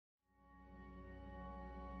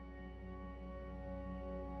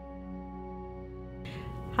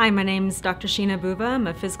Hi, my name is Dr. Sheena Bhuva. I'm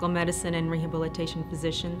a physical medicine and rehabilitation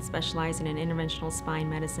physician specializing in interventional spine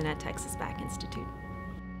medicine at Texas Back Institute.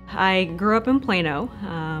 I grew up in Plano,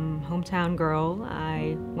 hometown girl.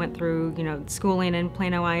 I went through, schooling in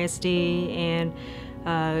Plano ISD and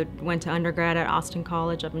went to undergrad at Austin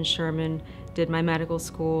College up in Sherman, did my medical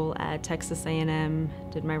school at Texas A&M,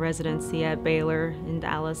 did my residency at Baylor in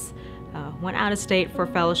Dallas, went out of state for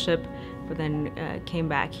fellowship, but then came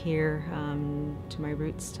back here to my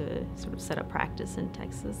roots to sort of set up practice in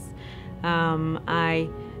Texas. I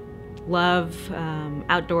love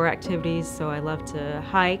outdoor activities, so I love to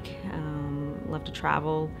hike, love to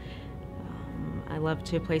travel. I love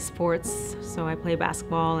to play sports, so I play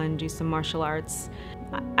basketball and do some martial arts.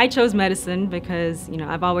 I chose medicine because,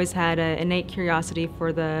 I've always had an innate curiosity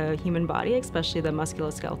for the human body, especially the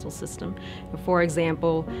musculoskeletal system. For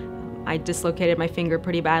example, I dislocated my finger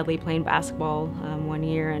pretty badly playing basketball one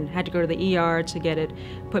year and had to go to the ER to get it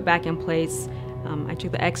put back in place. I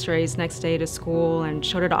took the x-rays next day to school and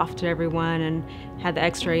showed it off to everyone and had the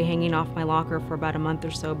x-ray hanging off my locker for about a month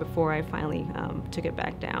or so before I finally took it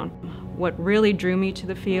back down. What really drew me to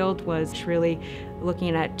the field was really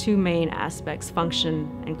looking at two main aspects,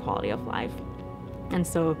 function and quality of life. And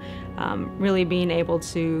so really being able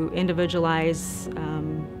to individualize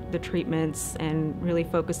the treatments and really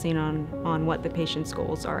focusing on what the patient's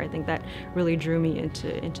goals are, I think that really drew me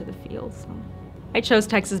into the field. So. I chose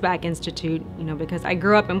Texas Back Institute, because I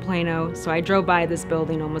grew up in Plano, so I drove by this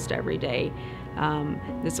building almost every day.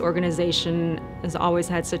 This organization has always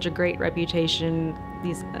had such a great reputation.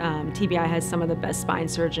 TBI has some of the best spine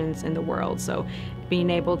surgeons in the world, so being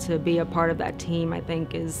able to be a part of that team, I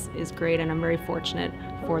think, is great, and I'm very fortunate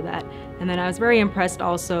for that. And then I was very impressed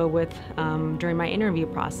also with, during my interview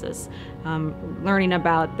process, learning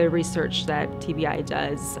about the research that TBI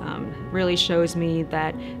does. Really shows me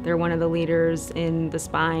that they're one of the leaders in the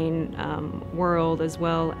spine world, as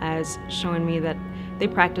well as showing me that they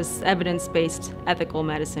practice evidence-based ethical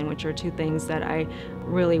medicine, which are two things that I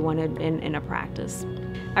really wanted in a practice.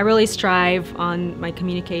 I really strive on my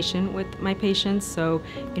communication with my patients, so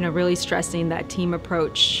really stressing that team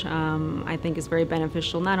approach I think is very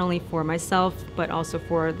beneficial, not only for myself but also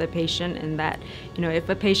for the patient, and that if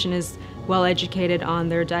a patient is well educated on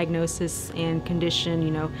their diagnosis and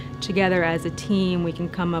condition, together as a team we can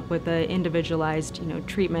come up with an individualized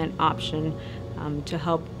treatment option to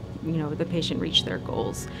help the patient reach their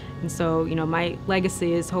goals. And so, my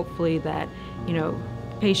legacy is hopefully that,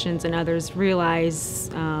 patients and others realize,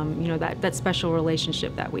 that special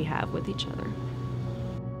relationship that we have with each other.